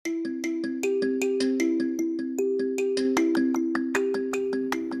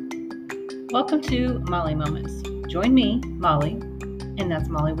Welcome to Molly Moments. Join me, Molly, and that's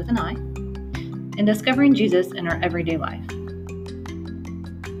Molly with an I, in discovering Jesus in our everyday life.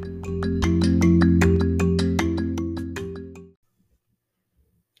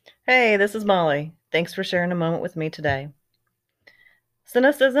 Hey, this is Molly. Thanks for sharing a moment with me today.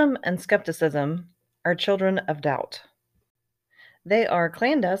 Cynicism and skepticism are children of doubt. They are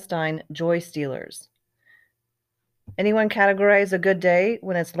clandestine joy stealers. Anyone categorize a good day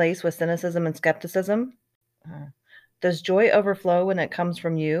when it's laced with cynicism and skepticism? Does joy overflow when it comes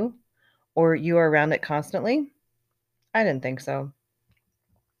from you, or you are around it constantly? I didn't think so.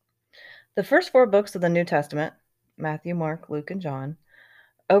 The first 4 books of the New Testament, Matthew, Mark, Luke, and John,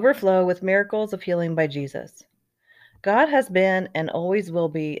 overflow with miracles of healing by Jesus. God has been and always will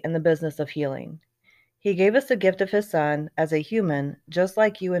be in the business of healing. He gave us the gift of His Son as a human, just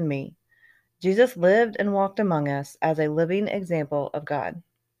like you and me. Jesus lived and walked among us as a living example of God.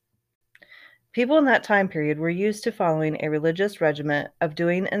 People in that time period were used to following a religious regimen of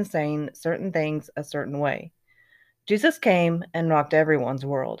doing and saying certain things a certain way. Jesus came and rocked everyone's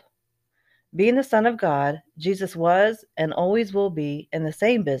world. Being the Son of God, Jesus was and always will be in the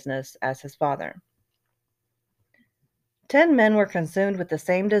same business as His Father. 10 men were consumed with the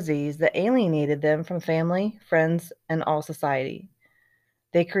same disease that alienated them from family, friends, and all society.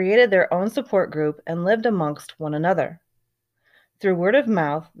 They created their own support group and lived amongst one another. Through word of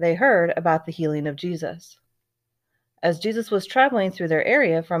mouth, they heard about the healing of Jesus. As Jesus was traveling through their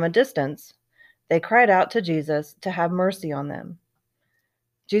area from a distance, they cried out to Jesus to have mercy on them.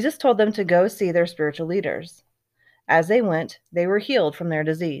 Jesus told them to go see their spiritual leaders. As they went, they were healed from their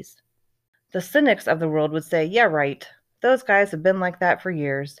disease. The cynics of the world would say, "Yeah, right. Those guys have been like that for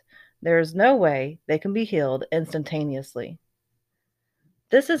years. There is no way they can be healed instantaneously."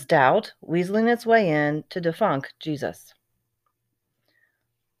 This is doubt weaseling its way in to defunk Jesus.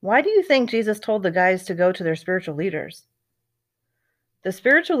 Why do you think Jesus told the guys to go to their spiritual leaders? The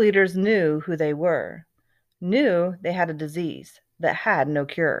spiritual leaders knew who they were, knew they had a disease that had no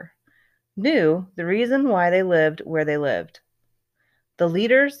cure, knew the reason why they lived where they lived. The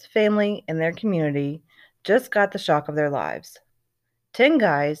leaders, family, and their community just got the shock of their lives. 10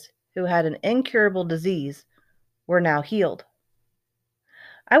 guys who had an incurable disease were now healed.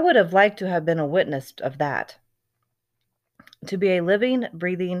 I would have liked to have been a witness of that. To be a living,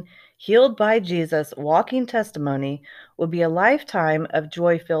 breathing, healed by Jesus, walking testimony would be a lifetime of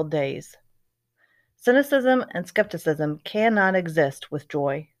joy-filled days. Cynicism and skepticism cannot exist with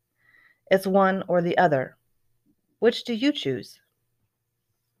joy. It's one or the other. Which do you choose?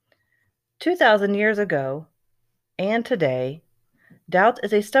 2,000 years ago and today, doubt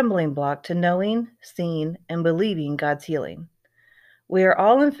is a stumbling block to knowing, seeing, and believing God's healing. We are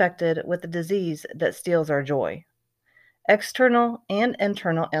all infected with the disease that steals our joy. External and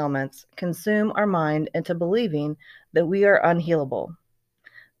internal ailments consume our mind into believing that we are unhealable.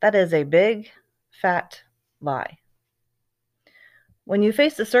 That is a big, fat lie. When you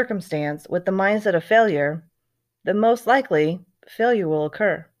face a circumstance with the mindset of failure, then most likely failure will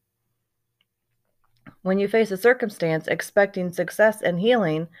occur. When you face a circumstance expecting success and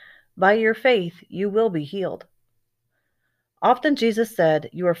healing, by your faith you will be healed. Often Jesus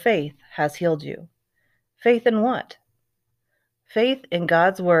said, "Your faith has healed you." Faith in what? Faith in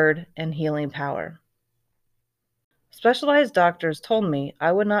God's word and healing power. Specialized doctors told me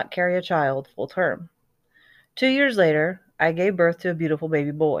I would not carry a child full term. 2 years later, I gave birth to a beautiful baby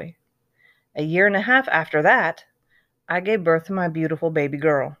boy. A year and a half after that, I gave birth to my beautiful baby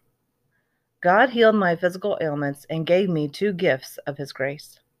girl. God healed my physical ailments and gave me 2 gifts of His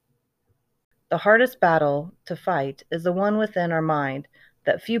grace. The hardest battle to fight is the one within our mind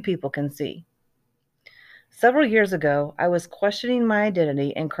that few people can see. Several years ago, I was questioning my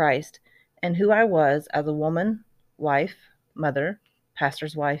identity in Christ and who I was as a woman, wife, mother,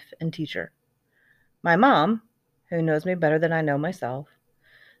 pastor's wife, and teacher. My mom, who knows me better than I know myself,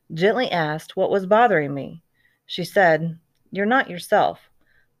 gently asked what was bothering me. She said, "You're not yourself.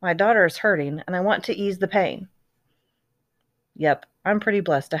 My daughter is hurting, and I want to ease the pain." Yep, I'm pretty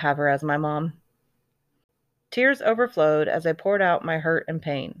blessed to have her as my mom. Tears overflowed as I poured out my hurt and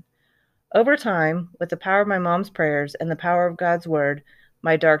pain. Over time, with the power of my mom's prayers and the power of God's word,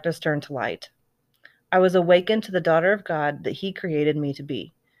 my darkness turned to light. I was awakened to the daughter of God that He created me to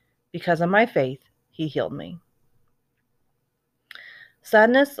be. Because of my faith, He healed me.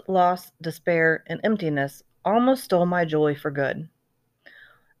 Sadness, loss, despair, and emptiness almost stole my joy for good.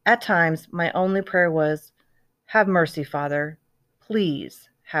 At times, my only prayer was, "Have mercy, Father. Please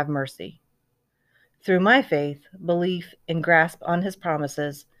have mercy." Through my faith, belief, and grasp on His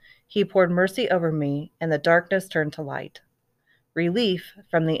promises, He poured mercy over me, and the darkness turned to light. Relief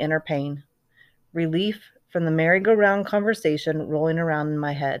from the inner pain. Relief from the merry-go-round conversation rolling around in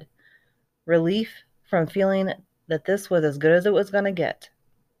my head. Relief from feeling that this was as good as it was going to get.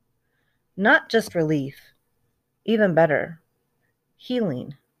 Not just relief, even better,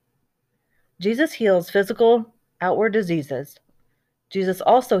 healing. Jesus heals physical, outward diseases. Jesus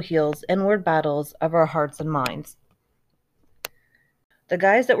also heals inward battles of our hearts and minds. The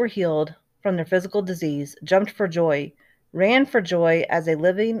guys that were healed from their physical disease jumped for joy, ran for joy as a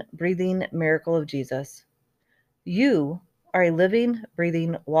living, breathing miracle of Jesus. You are a living,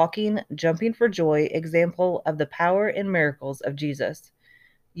 breathing, walking, jumping for joy example of the power and miracles of Jesus.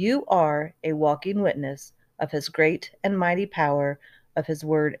 You are a walking witness of his great and mighty power of his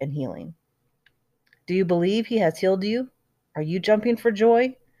word and healing. Do you believe he has healed you? Are you jumping for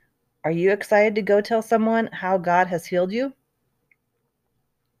joy? Are you excited to go tell someone how God has healed you?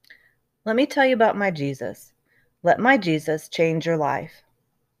 Let me tell you about my Jesus. Let my Jesus change your life.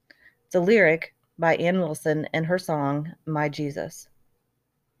 It's a lyric by Ann Wilson in her song, My Jesus.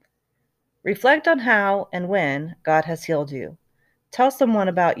 Reflect on how and when God has healed you. Tell someone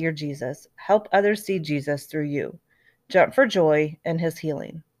about your Jesus. Help others see Jesus through you. Jump for joy in his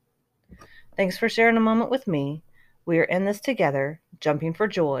healing. Thanks for sharing a moment with me. We are in this together, jumping for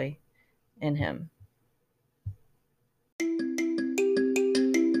joy in him.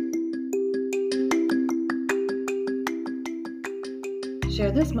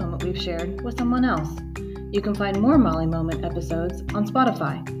 Share this moment we've shared with someone else. You can find more Molly Moment episodes on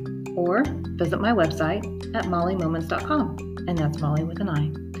Spotify or visit my website at mollymoments.com, and that's Molly with an I,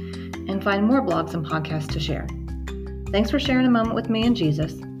 and find more blogs and podcasts to share. Thanks for sharing a moment with me and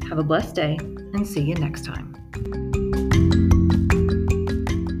Jesus. Have a blessed day, and see you next time.